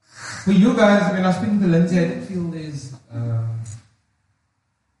for you guys, when I was speaking to Lindsay, I did feel there's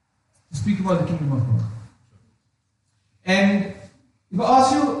to speak about the kingdom of God. And if I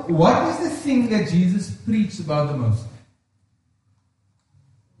ask you, what is the thing that Jesus preached about the most?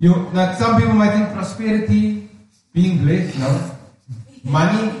 Like some people might think prosperity, being blessed, no.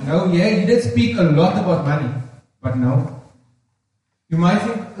 Money, no. Yeah, he did speak a lot about money, but no. You might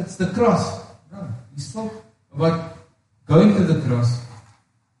think it's the cross. No, he spoke about going to the cross,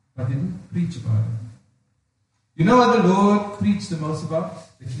 but he didn't preach about it. You know what the Lord preached the most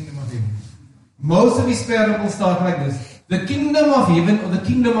about? The kingdom of heaven. Most of his parables start like this. The kingdom of heaven or the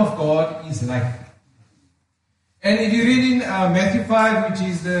kingdom of God is like. And if you read in Matthew 5, which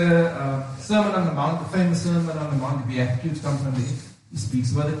is the Sermon on the Mount, the famous Sermon on the Mount, the Beatitudes come from there, he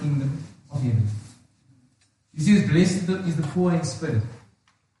speaks about the kingdom of heaven. He says, blessed is the poor in spirit,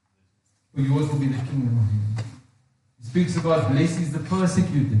 for yours will be the kingdom of heaven. He speaks about blessed is the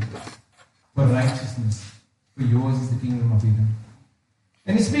persecuted for righteousness, for yours is the kingdom of heaven.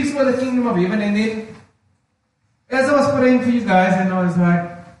 And he speaks about the kingdom of heaven, and then as I was praying for you guys, and I was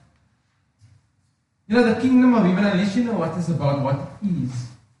like, the kingdom of heaven, unless you know what it's about, what it is,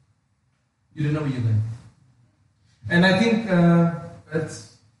 you don't know where you're going. And I think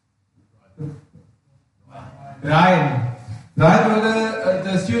it's Ryan wrote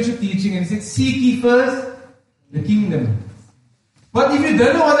the spiritual teaching, and he said, seek ye first the kingdom. But if you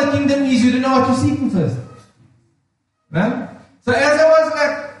don't know what the kingdom is, you don't know what you're seeking first. Right? So as I was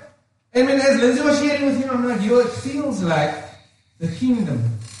like, as Lindsay was sharing with him, I'm like, it feels like the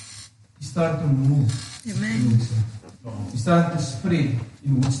kingdom is starting to move. Amen. It's starting to spread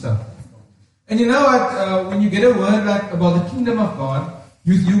in Woodstock. And you know what, when you get a word like about the kingdom of God,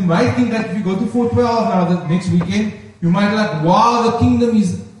 you might think that if you go to 412 now the next weekend, you might be like, wow, the kingdom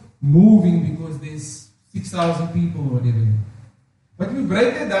is moving because there's 6,000 people or whatever. But if you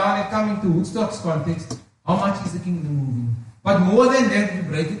break it down and come into Woodstock's context, how much is the kingdom moving? But more than that, you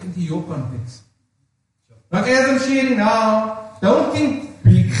break it into your context. Like as I'm sharing now, don't think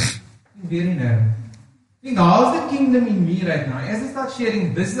big, think very narrow. Think, how's the kingdom in me right now? As I start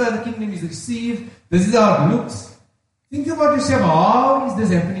sharing, this is how the kingdom is received, this is how it looks. Think about yourself, how is this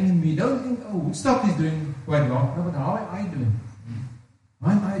happening in me? Don't think, oh, Woodstock is doing quite well. No, but how am I doing?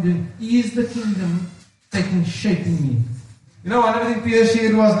 How am I doing? Is the kingdom taking shape in me? One of the things Peter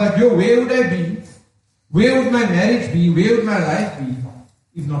shared was like, where would I be? Where would my marriage be? Where would my life be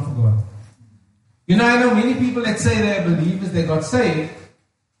if not for God? I know many people that say they're believers, they got saved,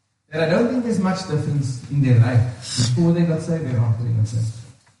 and I don't think there's much difference in their life before they got saved and after they got saved.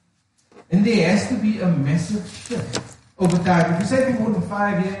 And there has to be a massive shift over time. If you say for more than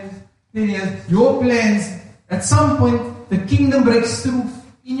 5 years, 10 years, your plans, at some point, the kingdom breaks through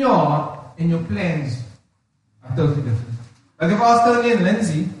in your heart, and your plans are totally different. Like if I asked Tony and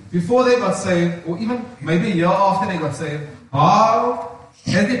Lindsay, before they got saved, or even maybe a year after they got saved, how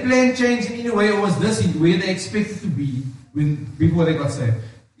has their plan changed in any way, or was this where they expected to be before they got saved?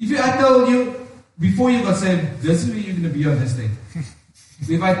 If I told you, before you got saved, this is where you're going to be on this day.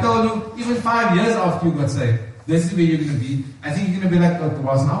 If I told you, even 5 years after you got saved, this is where you're going to be, I think you're going to be like, oh, it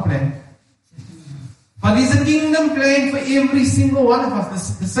wasn't our plan. But there's a kingdom plan for every single one of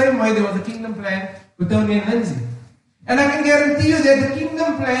us. The same way there was a kingdom plan for Tony and Lindsay. And I can guarantee you that the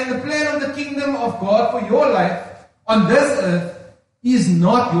kingdom plan, the plan of the kingdom of God for your life on this earth is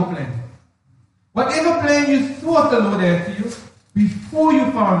not your plan. Whatever plan you thought the Lord had for you, before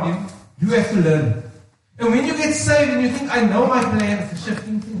you found Him, you have to learn. And when you get saved and you think, I know my plan, it's a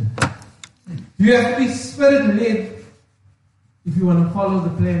shifting thing. You have to be Spirit-led if you want to follow the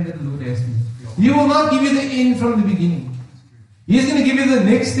plan that the Lord has for you. He will not give you the end from the beginning. He's going to give you the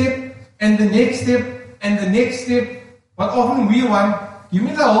next step, and the next step, and the next step. But often we want, give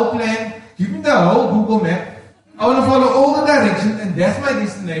me the whole plan, give me the whole Google map. I want to follow all the directions, and that's my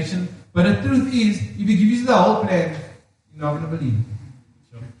destination. But the truth is, if He gives you the whole plan, you're not going to believe it.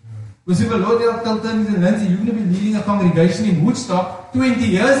 Because if the Lord told Tony and Lindsay, you're going to be leading a congregation in Woodstock 20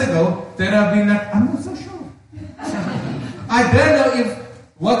 years ago, they'd have been like, I'm not so sure. I don't know if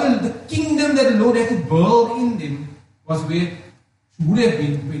what the kingdom that the Lord had to build in them was where it would have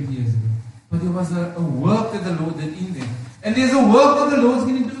been 20 years ago. But there was a work that the Lord did in them. And there's a work that the Lord's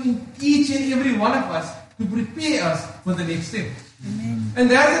going to do in each and every one of us to prepare us for the next step. Amen.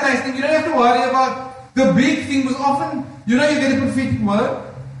 And that's the nice thing. You don't have to worry about the big thing, because often, you get a prophetic word.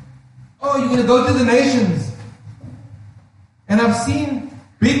 Oh, you're going to go to the nations. And I've seen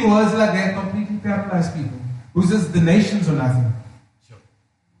big words like that completely paralyze people. Who says the nations or nothing. Sure.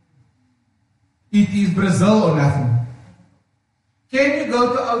 It is Brazil or nothing. Can you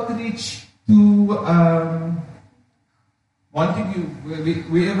go to outreach to Montague,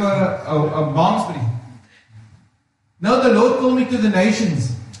 wherever, Malmesbury. Now the Lord called me to the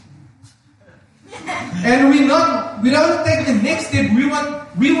nations. And we don't take the next step.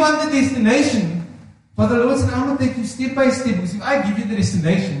 We want the destination. But the Lord said, I'm going to take you step by step. Because if I give you the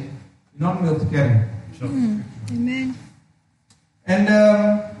destination, you're not going to be able to carry it. Sure. Amen. And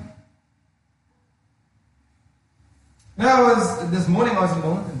this morning I was in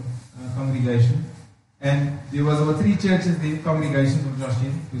Milton congregation. And there was over 3 churches there, congregations of Josh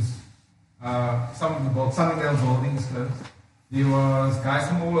in, because Sunningdale's building is closed. There was guys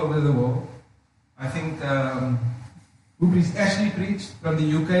from all over the world. I think who preached? Ashley preached from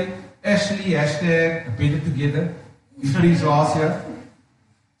the UK. Ashley, hashtag Better Together. He preached last year.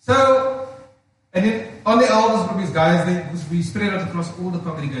 So, and then on the elders group, these guys, we spread out across all the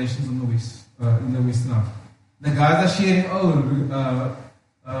congregations in the west, in the Western Africa. The guys are sharing, who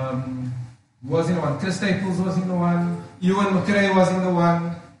was in the one? Chris Staples was in the one. Ewan McRae was in the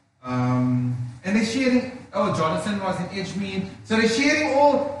one. And they're sharing, Jonathan was in Edgemead. So they're sharing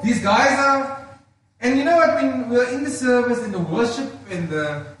all, these guys are. And you know what, when we're in the service, in the worship, in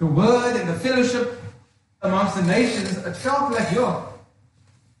the word, in the fellowship amongst the nations, it felt like,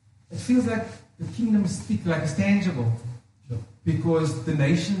 it feels like the kingdom is thick, like it's tangible. Sure. Because the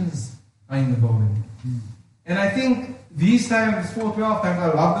nations are in the building. And I think these times, 412 times, I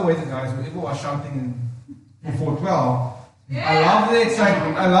love the way the guys were shouting in 412. Yeah. I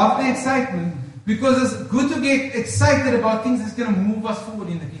love the excitement. Because it's good to get excited about things that's going to move us forward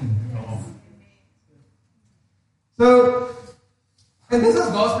in the kingdom. So, and this is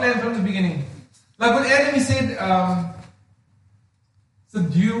God's plan from the beginning. Like when Adam, he said,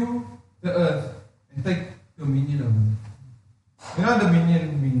 subdue the earth and take dominion over it. You know what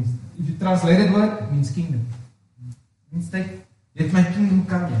dominion means? If you translate it word, it means kingdom. It means let my kingdom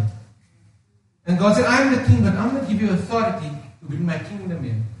come here. And God said, I'm the king, but I'm going to give you authority to bring my kingdom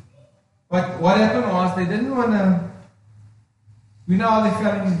in. But what happened was, they didn't want to, we know how they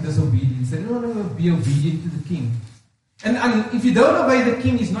fell in disobedience. They didn't want to be obedient to the king. And if you don't obey the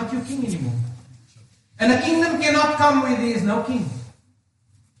king, he's not your king anymore. And a kingdom cannot come where there is no king.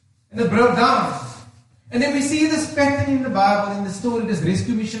 And it broke down. And then we see this pattern in the Bible, in the story, this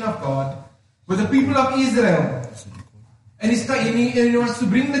rescue mission of God, with the people of Israel. And he wants to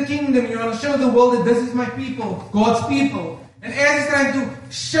bring the kingdom. He wants to show the world that this is my people, God's people. And as he's trying to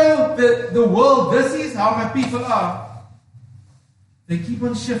show the world, this is how my people are, they keep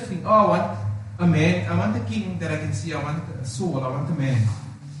on shifting. I want a man, I want a king that I can see, I want a soul, I want a man.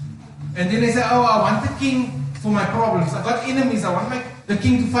 And then they say, I want a king for my problems. I've got enemies, I want the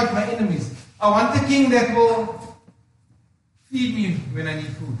king to fight my enemies. I want a king that will feed me when I need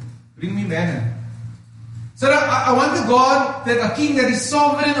food, bring me manna. So I want a God, a king that is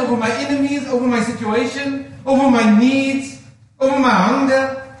sovereign over my enemies, over my situation, over my needs, over my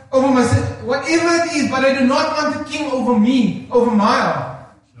hunger, over my whatever it is, but I do not want a king over me, over my heart.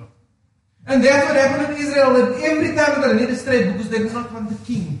 Sure. And that's what happened in Israel, that every time they led astray because they did not want the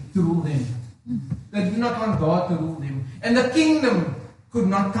king to rule them. They did not want God to rule them. And the kingdom could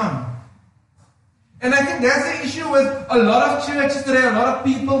not come. And I think that's the issue with a lot of churches today, a lot of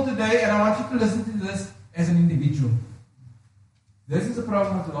people today, and I want you to listen to this as an individual. This is a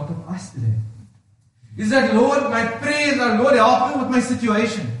problem with a lot of us today. Is that, Lord, my prayers are, Lord, help me with my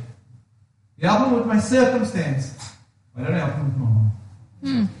situation. Help me with my circumstance. But don't help me with my heart.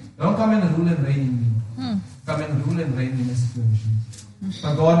 Don't come and rule and reign in me. Come and rule and reign in my situation.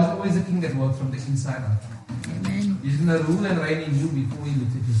 But God is always a king that works from the inside out. Amen. He's going to rule and reign in you before he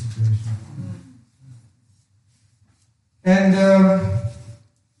looks at your situation. And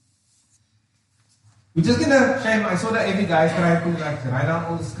we're just going to shame. I saw the AV guys trying to write down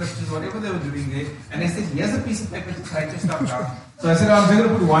all the scriptures, whatever they were doing there. And they said, here's a piece of paper to write your stuff down. So I said, I'm just going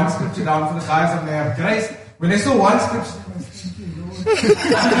to put one scripture down for the guys and they have grace. When they saw one scripture, they were like, thank you, Lord.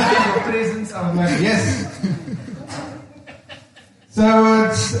 Your presence. I'm like, yes. So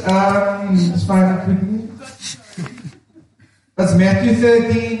it's, let's find it quickly. That's Matthew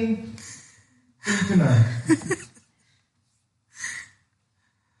 13, 29.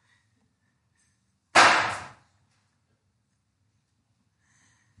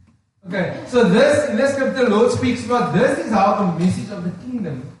 Okay, so this, in this scripture, the Lord speaks about this is how the message of the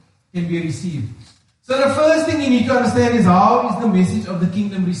kingdom can be received. So the first thing you need to understand is how is the message of the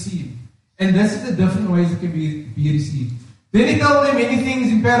kingdom received. And this is the different ways it can be received. Then he told them many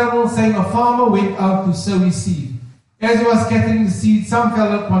things in parables, saying, a farmer went out to sow his seed. As he was scattering the seed, some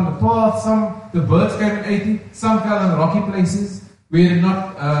fell upon the path, the birds came and ate it, some fell on rocky places where it did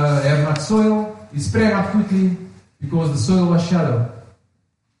not have much soil. It sprang up quickly because the soil was shallow.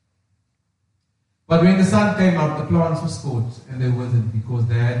 But when the sun came out, the plants were scorched and they withered because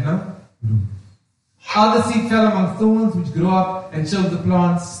they had no root. Other seed fell among thorns which grew up and choked the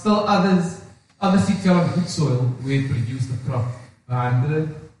plants. Still other seed fell on good soil where it produced a crop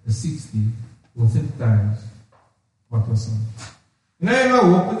 100, 60, or 30 times what was sown. You know, in my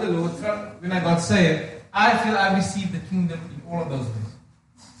walk with the Lord, when I got saved, I feel I received the kingdom in all of those ways.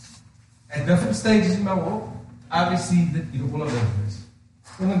 At different stages in my walk, I received it in all of those ways.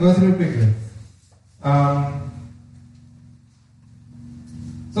 I'm going to go through it quickly.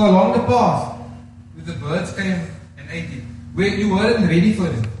 So along the path, the birds came and ate it, where you weren't ready for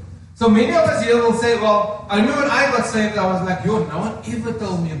it. So many of us here will say, well, I remember when I got saved, I was like, no one ever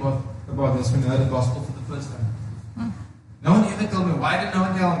told me about this when I heard the gospel for the first time. No one ever told me. Why did no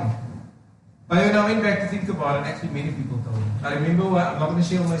one tell me? But when I went back to think about it, actually many people told me. I remember, I'm not going to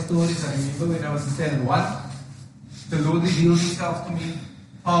share all my stories, I remember when I was in standard 1, the Lord revealed Himself to me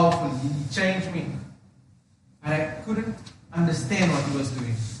powerfully. He changed me. But I couldn't understand what He was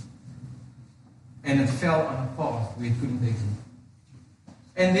doing. And it fell on a path where it couldn't take me.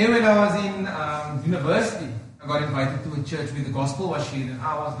 And then when I was in university, I got invited to a church where the gospel was shared, and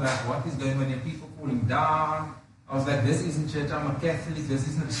I was like, what is going on here? People falling down. I was like, this isn't church, I'm a Catholic, this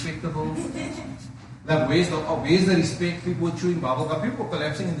isn't respectable. Like, where's the respect? People were chewing bubble gum, people were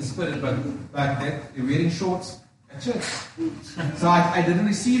collapsing in the spirit, but like that, they're wearing shorts at church. So I didn't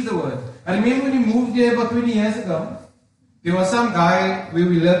receive the word. I remember when we moved here about 20 years ago, there was some guy where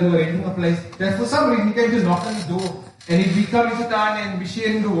we lived, we were renting a place, that for some reason he came to knock on the door, and he'd be coming to town and be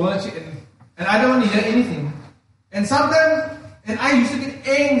sharing the word, and I don't want to hear anything. And sometimes, and I used to get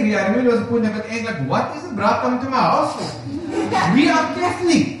angry. I remember there was a point I got angry, like, what is the brat coming to my house for? We are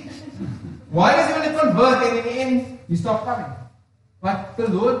Catholic. Why does he want to convert? And in the end, he stopped coming. But the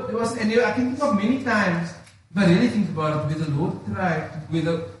Lord, and I can think of many times, if I really think about it, where the Lord tried,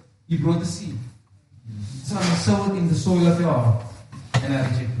 He brought the seed. So I sowed in the soil of your heart, and I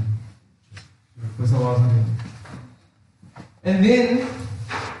rejected it because I wasn't ready. And then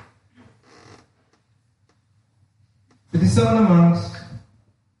it is sown amongst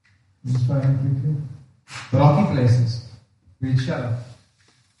rocky places where it's shallow.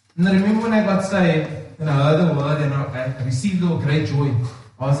 And I remember when I got saved and I heard the word and I received a great joy.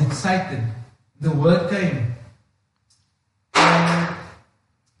 I was excited. The word came. And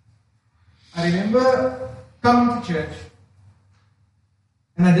I remember coming to church,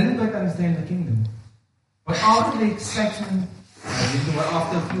 and I didn't quite understand the kingdom. But after the excitement,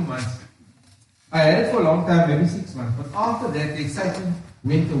 after a few months, I had it for a long time, maybe 6 months, but after that, the excitement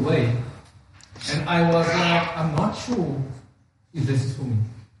went away, and I was like, I'm not sure if this is for me.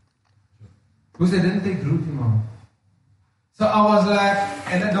 Because I didn't take root in my heart. So I was like,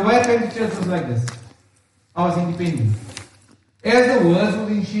 and the way I came to church was like this. I was independent. As the words were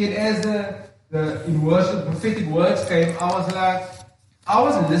being shared, as in worship, prophetic words came, I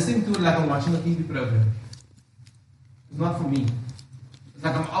was listening to it like I'm watching a TV program. It's not for me. It's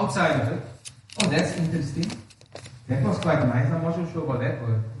like I'm outside of it. Oh, that's interesting. That was quite nice. I'm not so sure about that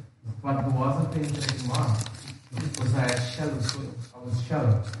word. But I wasn't penetrating my heart. Because I had shallow soil. I was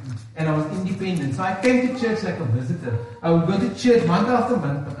shallow. And I was independent. So I came to church like a visitor. I would go to church month after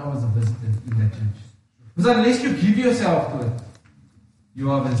month, but I was a visitor in that church. Because unless you give yourself to it, you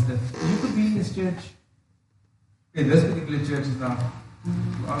are a visitor. You could be in this church. Okay, this particular church is now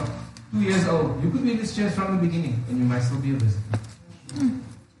 2 years old. You could be in this church from the beginning, and you might still be a visitor.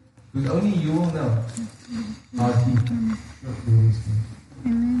 Because only you will know how deep your glory is.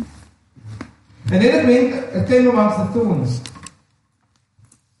 Amen. And then it came amongst the thorns,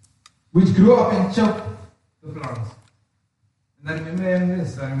 which grew up and choked the plants. And I remember having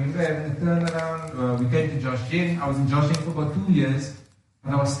this. I remember having a turnaround. We came to Josh Jen. I was in Josh Jen for about 2 years,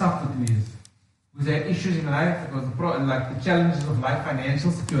 and I was stuck for 2 years. Because there were issues in life. It was the challenges of life,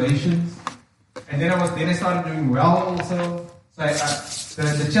 financial situations. And then I started doing well also. So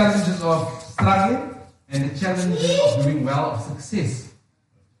the challenges of struggling and the challenges of doing well, of success,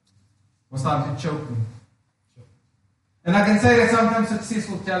 was starting to choke me. And I can say that sometimes success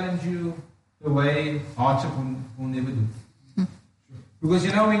will challenge you the way hardship will never do. Because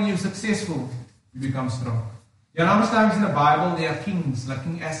when you're successful, you become strong. How many times in the Bible there are kings, like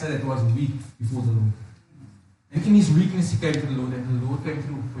King Asa that was weak before the Lord. And in his weakness he came to the Lord, and the Lord came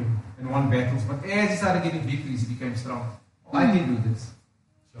through for him and won battles. But as he started getting victories, he became strong. Oh, I can do this.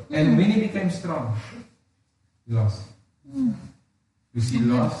 And when he became strong, he lost. Because he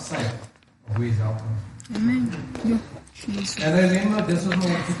lost sight of where his help was. Amen. And I remember this was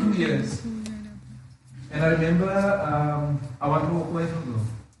for 2 years. And I remember I wanted to walk away from the Lord.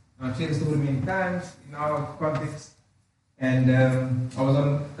 I've shared the story many times in our context. And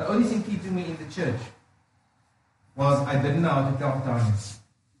the only thing keeping me in the church was I didn't know how to tell time.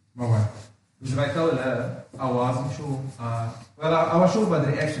 My wife. Because if I told her, I wasn't sure. I was sure about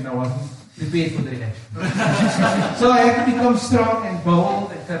the reaction. I wasn't prepared for the reaction. So I had to become strong and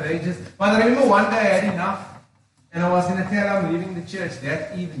bold and courageous. But I remember one day I had enough. And I was in a tell I'm leaving the church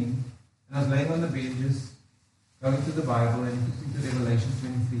that evening. And I was laying on the bed just going to the Bible and it took me to Revelation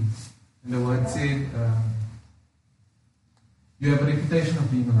 23. And the word said, you have a reputation of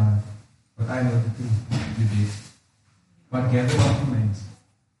being alive. But I know the truth. You did. But gather what remains.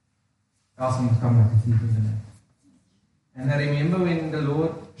 Else you come like a thief in the night. And I remember when the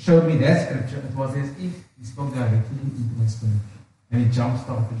Lord showed me that scripture, it was as if He spoke directly into my spirit. And it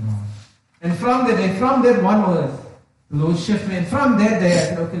jump-started my heart. And from that day, from that one word, the Lord shifted me. And from that day, I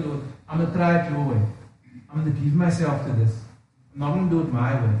said, okay, Lord, I'm going to try it your way. I'm going to give myself to this. I'm not going to do it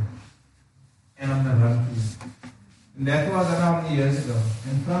my way. And I'm going to run to you. And that was around years ago.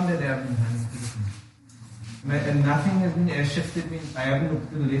 And from that day, I've been running to the King. And nothing has shifted me. I haven't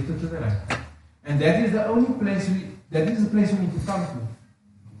looked to the left or to the right. And that is the only place that is the place we need to come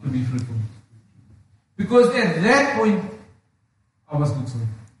to be fruitful. Because at that point, I was good soil.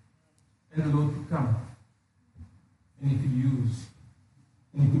 And the Lord could come. And He could use.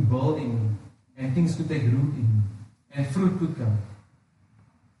 And He could build in me. And things could take root in me. And fruit could come.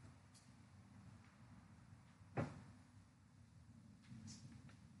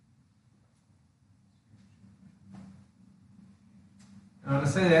 I want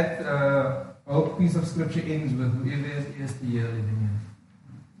to say that whole piece of scripture ends with whoever is ears to hear, let him hear.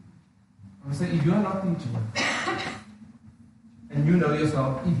 I want to say, if you are not teachable, and you know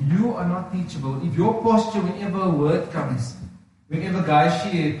yourself, if you are not teachable, if your posture, whenever a word comes, whenever guys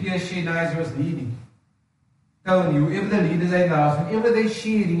share, peers share, guys was leading, telling you, whoever the leaders are in the house, whenever they're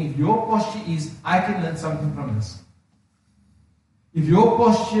sharing, if your posture is, I can learn something from this. If your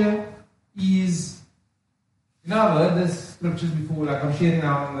posture is, you know, I've heard this scriptures before, like I'm sharing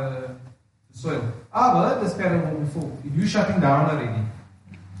now on the soil. I've heard this parable before. If you're shutting down already,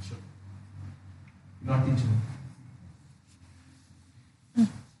 you're not teachable.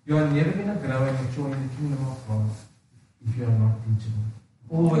 You are never going to grow and mature in the kingdom of God if you are not teachable.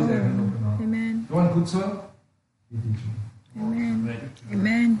 Always have an open heart. Amen. You want good soil? You're teachable. Amen.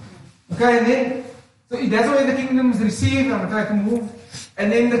 Amen. Okay, and then, so that's why the kingdom is received. I'm going to try to move.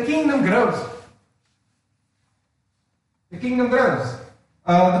 And then the kingdom grows. The kingdom grows.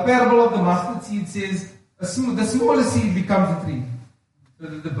 The parable of the mustard seed says, the smallest seed becomes a tree. So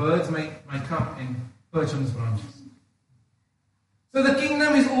that the birds might come and perch on its branches. So the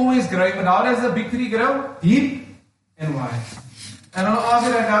kingdom is always growing. But how does a big tree grow? Deep and wide. And I'll ask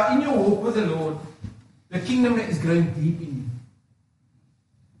you right now, in your walk with the Lord, the kingdom is growing deep in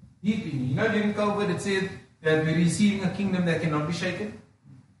you. Deep in you. You know, during COVID it said that we're receiving a kingdom that cannot be shaken.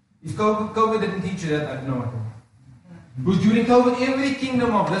 If COVID didn't teach you that, I don't know what. Because during COVID, every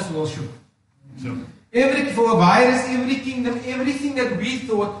kingdom of this world shook. For a virus, every kingdom, everything that we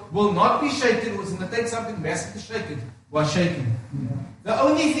thought will not be shaken, was going to take something massive to shake it, was shaken. The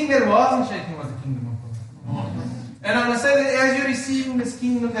only thing that wasn't shaken was the kingdom of God. And I'm going to say that as you're receiving this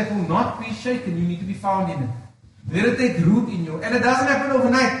kingdom that will not be shaken, you need to be found in it. Let it take root in you. And it doesn't happen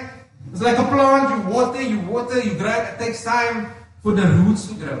overnight. It's like a plant, you water, you grow. It takes time for the roots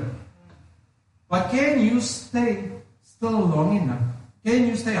to grow. But can you stay still long enough? Can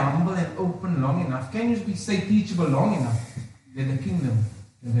you stay humble and open long enough? Can you stay teachable long enough that the kingdom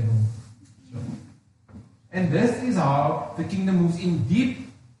can take hold? And this is how the kingdom moves in deep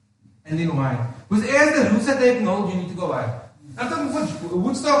and then wide. Because as the roots are taken hold, you need to go wide. I'm talking about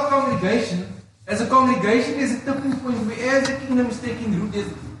Woodstock congregation. As a congregation, there's a tipping point where as the kingdom is taking root,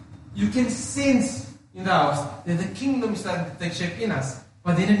 you can sense in the house that the kingdom is starting to take shape in us.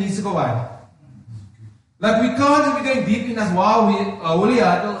 But then it needs to go wide. Like we can't be going deep in us, wow, we are holy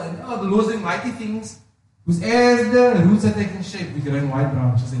idol, and the Lord's doing mighty things. Because as the roots are taking shape, we grow in wide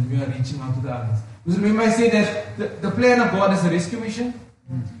branches and we are reaching out to the others. Because remember I said that the plan of God is a rescue mission.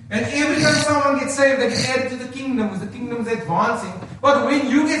 And every time someone gets saved, they get added to the kingdom, because the kingdom is advancing. But when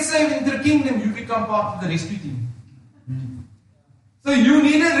you get saved into the kingdom, you become part of the rescue team. So you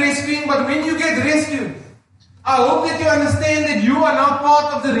needed rescuing, but when you get rescued, I hope that you understand that you are now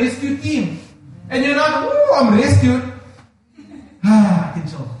part of the rescue team. And you're not, oh, I'm rescued. I can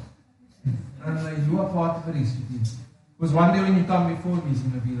chill. No, you are part of the rescue team. Because one day when you come before me, it's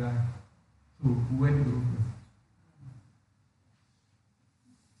going to be like, who had to go with?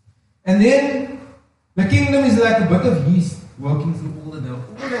 And then, the kingdom is like a bit of yeast working through all the dough.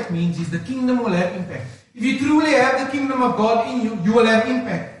 All that means is the kingdom will have impact. If you truly have the kingdom of God in you, you will have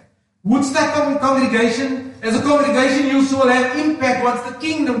impact. Woodstock congregation, as a congregation, you will have impact once the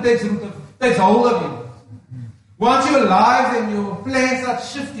kingdom takes hold of you. Once your lives and your plans start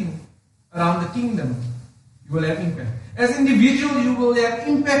shifting around the kingdom, you will have impact. As individuals, you will have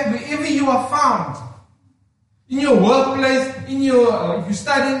impact wherever you are found. In your workplace, if you're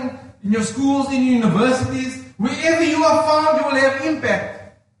studying, in your schools, in your universities, wherever you are found, you will have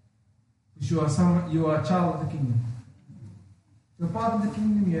impact. Because you are a child of the kingdom. You're part of the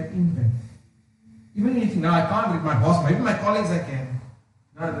kingdom, you have impact. Even if you think, no, I can't with my boss, maybe my colleagues I can.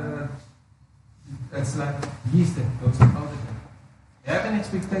 No. That's like yeast that goes out of it. You have an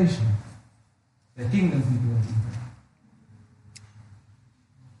expectation that kingdom people have impact.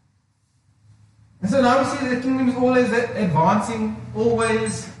 And so now we see that the kingdom is always advancing,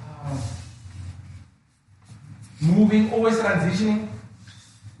 always moving, always transitioning.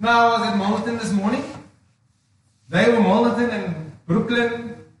 Now I was at Milnerton this morning. They were Milnerton and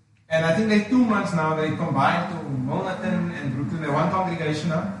Brooklyn, and I think they're 2 months now. They combined to Milnerton and Brooklyn. They're one congregation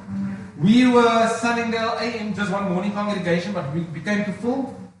now. We were Sunningdale AM, just one morning congregation, but we became too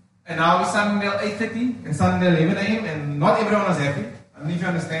full. And now we're Sunningdale 8:30 and Sunningdale 11 AM, and not everyone was happy. I don't know if you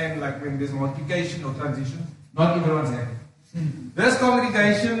understand, like when there's multiplication or transition, not everyone's happy. This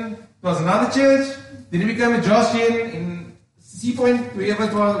congregation was another church, then it became a Joshian in Sea Point, wherever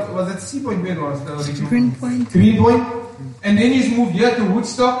it was at Sea Point, where it was? Green Point. And then you moved here to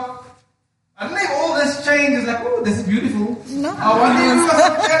Woodstock. I don't know if all this change is like, oh, this is beautiful. No. I wonder if there was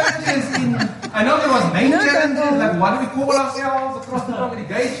some challenges I know there was name challenges, like what do we call ourselves across the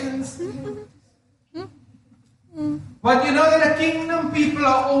congregations? But you know that the kingdom people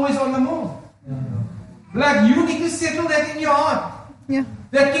are always on the move. Like you need to settle that in your heart. Yeah.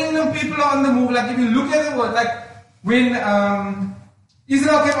 The kingdom people are on the move. Like if you look at the word, like when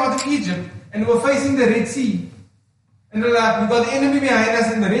Israel came out of Egypt and we were facing the Red Sea, and they're like, we got the enemy behind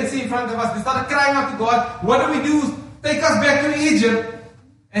us and the Red Sea in front of us. They started crying out to God, what do we do? Take us back to Egypt.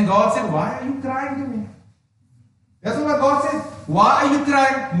 And God said, why are you crying to me? That's what God said. Why are you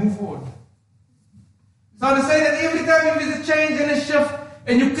crying? Move forward. So to say that every time there's a change and a shift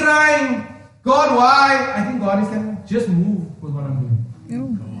and you're crying, God, why? I think God is saying, just move with what I'm doing.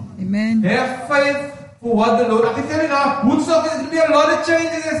 Oh, amen. Have faith for what the Lord. I can tell you now, Woodstock is going to be a lot of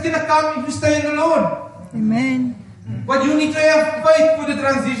changes that's going to come if you stay in the Lord. Amen. But you need to have faith for the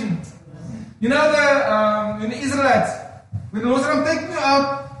transition. You know the Israelites, when the Lord said, I'm taking you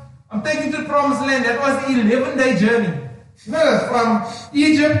out, I'm taking you to the promised land. That was the 11-day journey. You know, from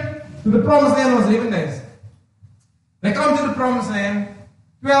Egypt to the promised land was 11 days. They come to the promised land.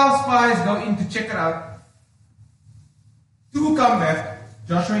 12 spies go in to check it out. 2 come back,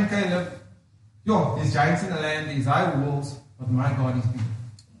 Joshua and Caleb. Yo, there's giants in the land, there's high walls, but my God is big.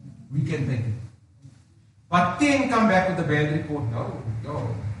 We can take it. But 10 come back with a bad report. No,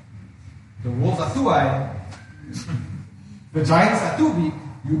 the walls are too high. The giants are too big.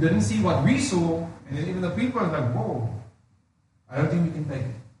 You didn't see what we saw. And then even the people are like, whoa, I don't think we can take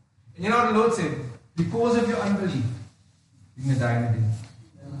it. And you know what the Lord said? Because of your unbelief, you're going to die in the desert.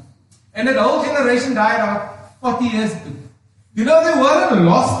 And that whole generation died out 40 years ago. You know, they weren't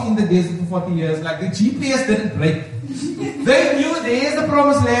lost in the desert for 40 years. Like the GPS didn't break. They knew there's the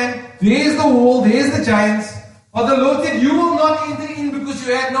promised land, there's the wall, there's the giants. But the Lord said, you will not enter in because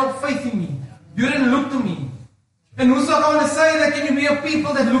you had no faith in me. You didn't look to me. And Woodstock, I want to say that can you be a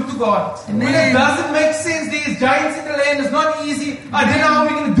people that look to God? Amen. When it doesn't make sense, there's giants in the land, it's not easy. I don't know how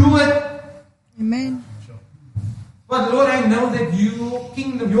we're going to do it. Amen. But Lord, I know that your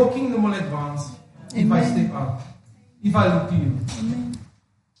kingdom will advance. Amen. If I step out. If I look to you. Amen.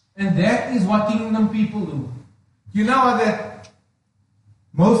 And that is what kingdom people do. You know that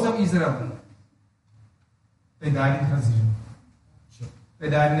most of Israel, they died in transition. They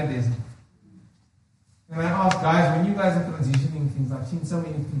died in the desert. And I ask guys, when you guys are transitioning things, I've seen so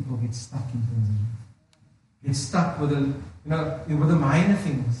many people get stuck in transition. Get stuck with the minor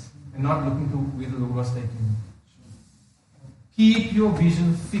things and not looking to where the Lord was taking you. Keep your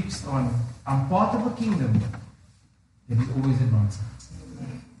vision fixed on, I'm part of a kingdom that is always advancing.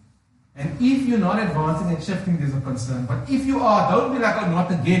 And if you're not advancing and shifting, there's a concern. But if you are, don't be like, oh,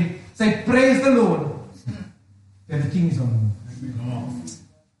 not again. Say, praise the Lord that the King is on the move.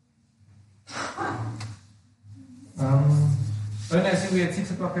 Don't I see we at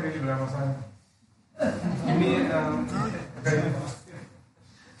 6 o'clock already, but give me, okay.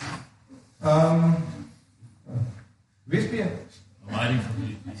 Where's Pierre? I'm hiding from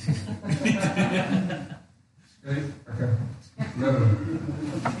you. Okay. No.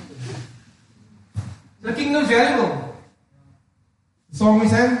 The kingdom's valuable. The song we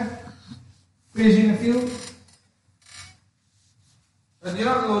sang, praise in the field. But you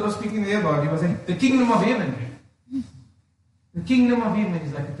know what the Lord was speaking there about? He was saying, the kingdom of heaven. The kingdom of heaven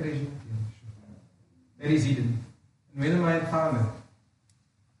is like a treasure. That is hidden. And when the man found it,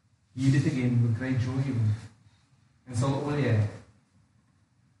 he hid it again with great joy even. And so all he had.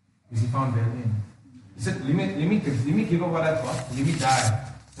 Because he found value in it. He said, let me give up what I've got. Let me die.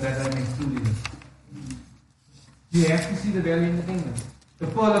 So that I may truly live. You have to see the value in the kingdom. The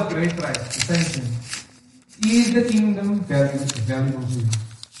pearl of great price, the same thing. Is the kingdom valuable to you?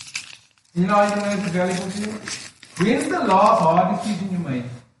 You know how you know it's valuable to you? When's the last hard decision you made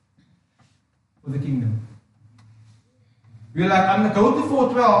for the kingdom? You're like, I'm going to go to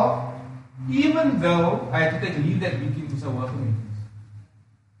 412, even though I had to take leave that weekend because I work on meetings.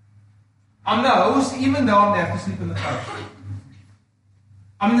 I'm the host, even though I'm going to have to sleep in the couch.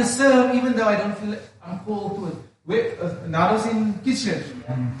 I'm going to serve, even though I don't feel like I'm called to it. Nados in kids church.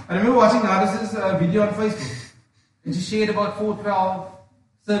 I remember watching Nados' video on Facebook. And she shared about 412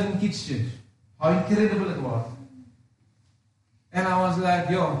 serving kids church. How incredible it was. And I was like,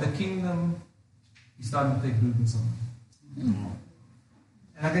 yo, the kingdom is starting to take root in something. And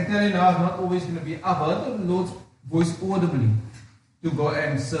I can tell you now, it's not always going to be, I've heard the Lord's voice audibly to go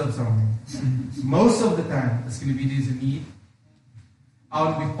and serve something. Most of the time, it's going to be there's a need. I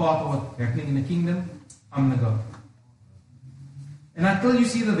want to be part of what's happening in the kingdom. I'm going to go. And until you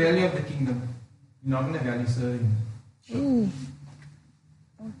see the value of the kingdom, you're not going to value serving. Ooh.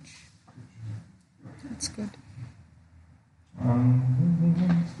 Ouch. That's good.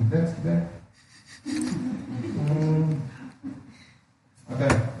 That's that.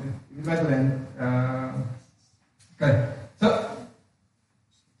 Okay. Okay. So,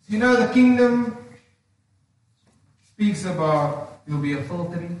 you know, the kingdom speaks about there'll be a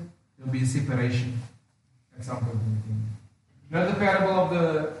filtering, there'll be a separation at some point in the kingdom. You know the parable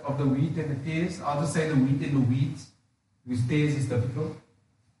of the wheat and the tares? I'll just say the wheat and the weeds. Because tares is difficult.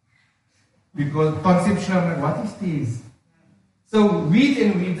 Because conceptual, I'm like, what is tares? So wheat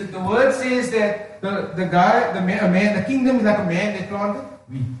and weeds, the word says that the kingdom is like a man that planted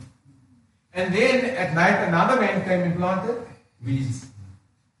wheat. And then at night another man came and planted weeds.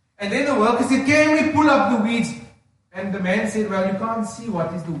 And then the worker said, can we pull up the weeds? And the man said, well, you can't see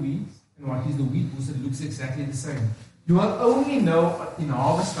what is the weeds and what is the wheat because it looks exactly the same. You will only know in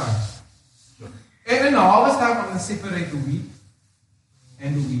harvest time. And in harvest time, I'm going to separate the wheat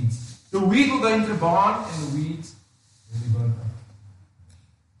and the weeds. The wheat will go into the barn and the weeds will be burnt up.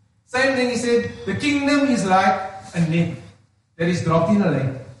 Same thing, he said, the kingdom is like a net that is dropped in a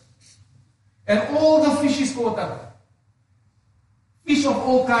lake. And all the fish is caught up. Fish of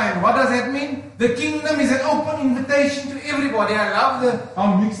all kinds. What does that mean? The kingdom is an open invitation to everybody. I love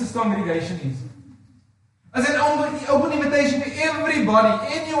how mixed this congregation is. It's an open invitation to everybody.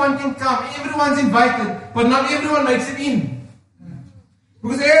 Anyone can come. Everyone's invited. But not everyone makes it in.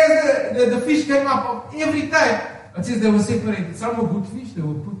 Because as the fish came up every time, it says they were separated. Some were good fish. They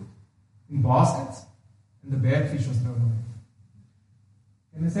were put in baskets. And the bad fish was thrown away.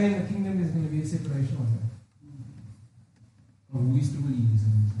 And they're saying the kingdom is going to be a separation of that. Of who is truly is.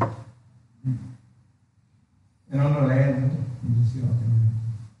 And on the land, you see what I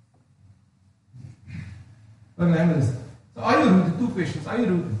mean. So are you rooted? Two questions. Are you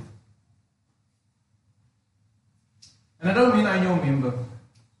rooted? And I don't mean I'm your member.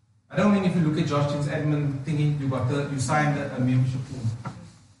 I don't mean if you look at Josh Chin's admin thinking you signed a membership form.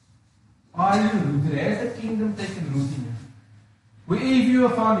 Are you rooted? Has the kingdom taken root in you? Wherever you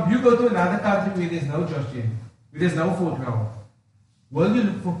are found, if you go to another country where there's no Josh Chin, where there's no 412, will you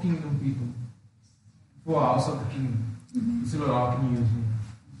look for kingdom people? For a house of the kingdom? You say, well, how can you use me?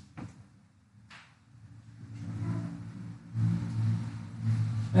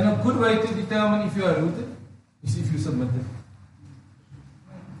 And a good way to determine if you are rooted is if you submitted.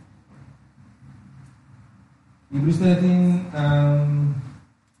 Hebrews 13,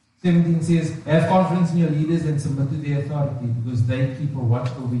 17 says, have confidence in your leaders and submit to their authority because they keep a watch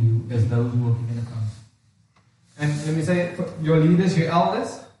over you as those working in accounts. And let me say, your leaders, your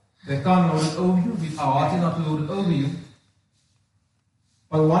elders, they can't lord it over you. Our heart is not to lord it over you.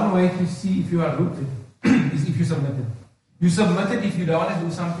 But one way to see if you are rooted is if you submitted. You submitted if you don't want to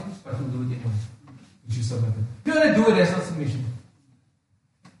do something, but you'll do it anyway. Which you submitted. If you want to do it, that's not submission.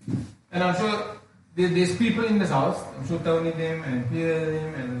 And I'm sure there's people in this house, I'm sure Tony them and Pierre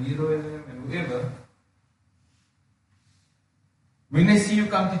them and Leroy them and whoever. When they see you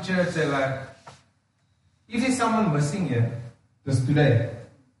come to church, they're like, if there's someone missing here, just today,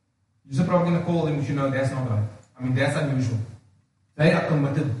 you're probably going to call them if you know that's not right. I mean, that's unusual. They are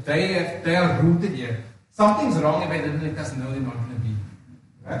committed. They are rooted here. Something's wrong if they didn't let us know they're not going to be.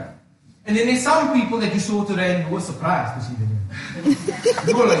 Right? And then there's some people that you saw today and you were surprised to see them here.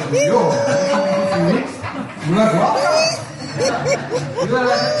 You were like, yo, for 2 weeks? You were like, welcome. You were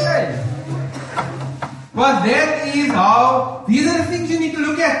like, okay. But that is how, these are the things you need to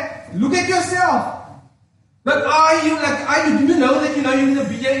look at. Look at yourself. But do you know that you know you're going to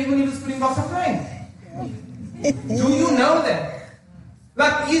be here even if the Springboks are playing? Do you know that?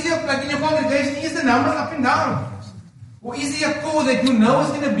 Like in your congregation, is the numbers up and down? Or is there a call that you know is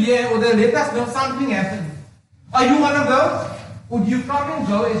going to be here, or they let us know something happened? Are you one of those? Or do you come and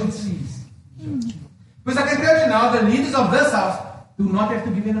go as it sees? Because I can tell you now, the leaders of this house do not have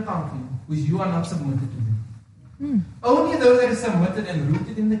to give an account to you, because you are not submitted to them. Only those that are submitted and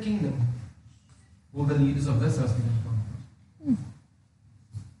rooted in the kingdom will the leaders of this house give an account.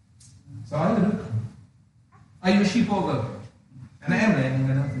 So are you root? Are you a sheep or goat? And I am landing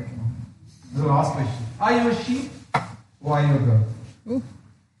that up there. The last question. Are you a sheep or are you a goat?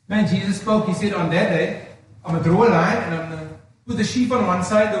 When Jesus spoke, he said, on that day, I'm going to draw a line and I'm going to put the sheep on one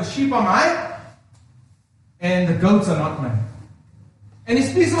side. The sheep are mine and the goats are not mine. And he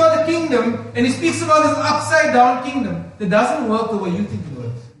speaks about the kingdom, and he speaks about this upside down kingdom that doesn't work the way you think it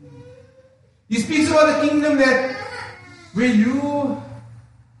works. He speaks about the kingdom that where you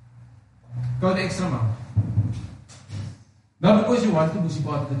go the extra mile. Not because you want to be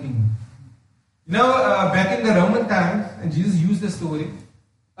part of the kingdom. You know, back in the Roman times, and Jesus used this story,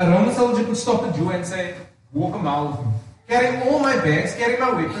 a Roman soldier could stop a Jew and say, walk a mile with me. Carry all my bags, carry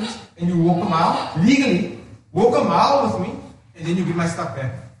my weapons, and you walk a mile, legally, walk a mile with me, and then you give my stuff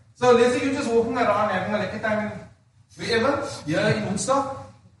back. So let's say you're just walking around having a lekker time wherever, here in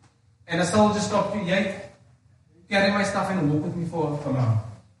Woodstock, and a soldier stopped you, yeah, carry my stuff and walk with me for a mile.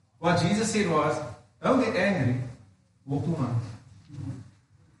 What Jesus said was, don't get angry. Walk 2 miles.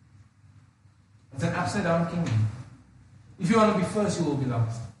 It's an upside down kingdom. If you want to be first, you will be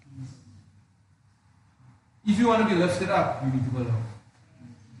last. If you want to be lifted up, you need to go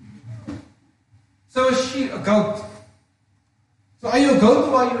low. So a goat. So are you a goat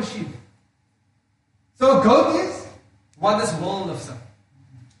or are you a sheep? So a goat is what this world lifts up.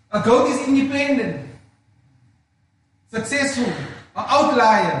 A goat is independent, successful, an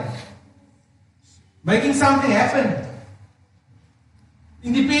outlier, making something happen.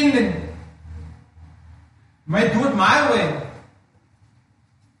 Independent. Might do it my way.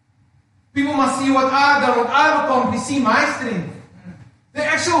 People must see what I've done, what I've accomplished, see my strength. The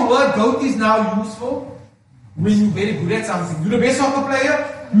actual word goat is now used for when you're very good at something. You're the best soccer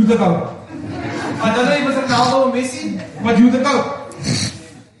player, you're the goat. I don't know if it's Ronaldo or Messi, but you're the goat.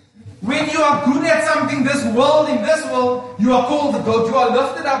 When you are good at something, in this world, you are called the goat. You are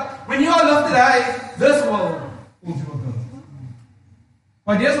lifted up. When you are lifted high, this world calls you a goat.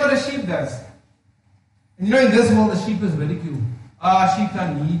 But here's what a sheep does. And you know, in this world, the sheep is ridiculed. Sheep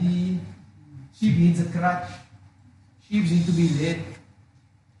are needy. Sheep needs a crutch. Sheep need to be led.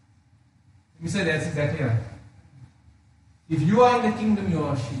 Let me say that's exactly right. If you are in the kingdom, you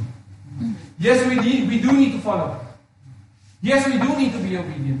are a sheep. Yes, we do need to follow. Yes, we do need to be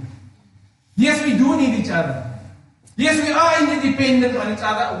obedient. Yes, we do need each other. Yes, we are interdependent on each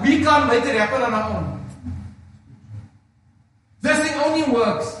other. We can't make it happen on our own. This thing only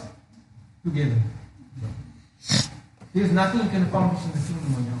works together. There's nothing you can accomplish in the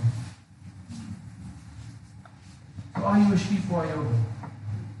kingdom on your own. So are you a sheep or are you a goat?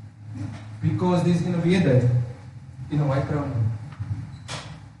 Because there's going to be a day in a white throne room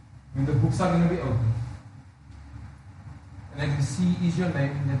when the books are going to be open. And I can see, is your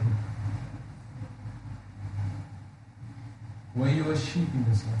name in that book? Were you a sheep in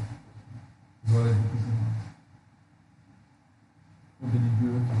this life? Is what I think is in life. Or did you do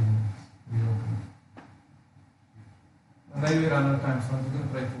it to you? And now we run out of time, so I'm going to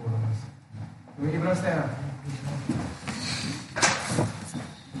pray for all of us. Can we everyone stand up?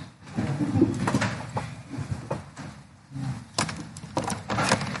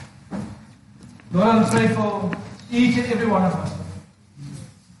 Lord, I'm pray for each and every one of us.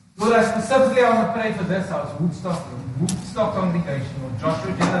 Lord, I specifically want to pray for this house, Woodstock congregation, or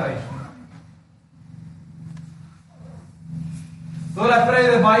Joshua generation. Lord, I pray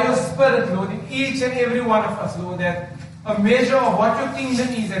that by your Spirit, Lord, in each and every one of us, Lord, that a measure of what your kingdom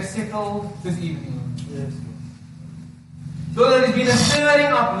is has settled this evening. Yes. Lord, there has been a stirring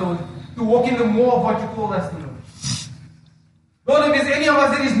up, Lord, to walk in the more of what you call us to, Lord. Lord, if there's any of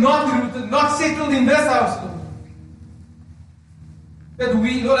us that is not rooted, not settled in this house, Lord, that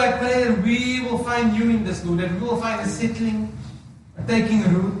we, Lord, I pray that we will find you in this, Lord, that we will find a settling, a taking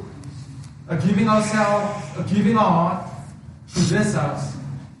root, a giving ourselves, a giving our heart to this house,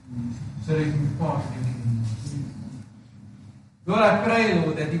 so that we can be part of your kingdom. Lord, I pray,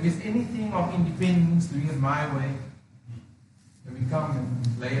 Lord, that if there's anything of independence, doing it my way, When we come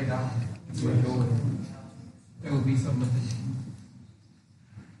and lay it down, it's your Lord. It will be submitted.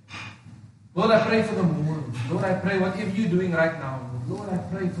 Lord, I pray for the more. Lord, I pray whatever you're doing right now. Lord, I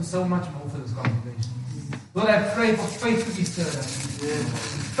pray for so much more for this congregation. Lord, I pray for faith to be stirred up.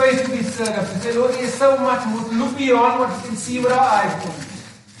 Faith to be stirred up. And say, Lord, there's so much more to look beyond what we can see with our eyes, Lord.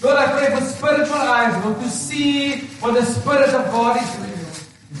 Lord, I pray for spiritual eyes, Lord, to see what the Spirit of God is doing,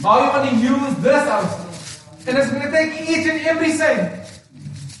 Lord. How you want to use this house, Lord. And it's going to take each and every saint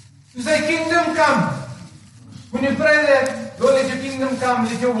to say, kingdom come. When you pray that, Lord, let your kingdom come,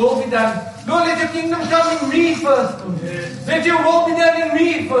 let your will be done. Lord, let your kingdom come in me first, Lord. Let your will be done in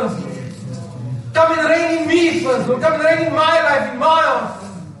me first, Lord. Come and reign in me first, Lord. Come and reign in my life, in my house.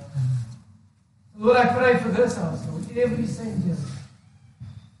 Lord, I pray for this house, Lord. Every saint here.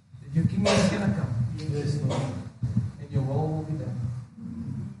 That your kingdom is going to come. Yes, Lord. And your will be done.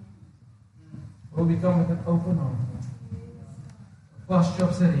 Lord, we come with an open heart. Posture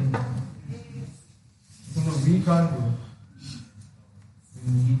of surrender. We can't do it.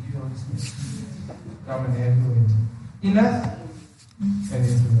 We need you, Holy Spirit. Come and have your way. In us and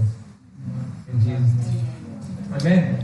into us. In Jesus' name. Amen.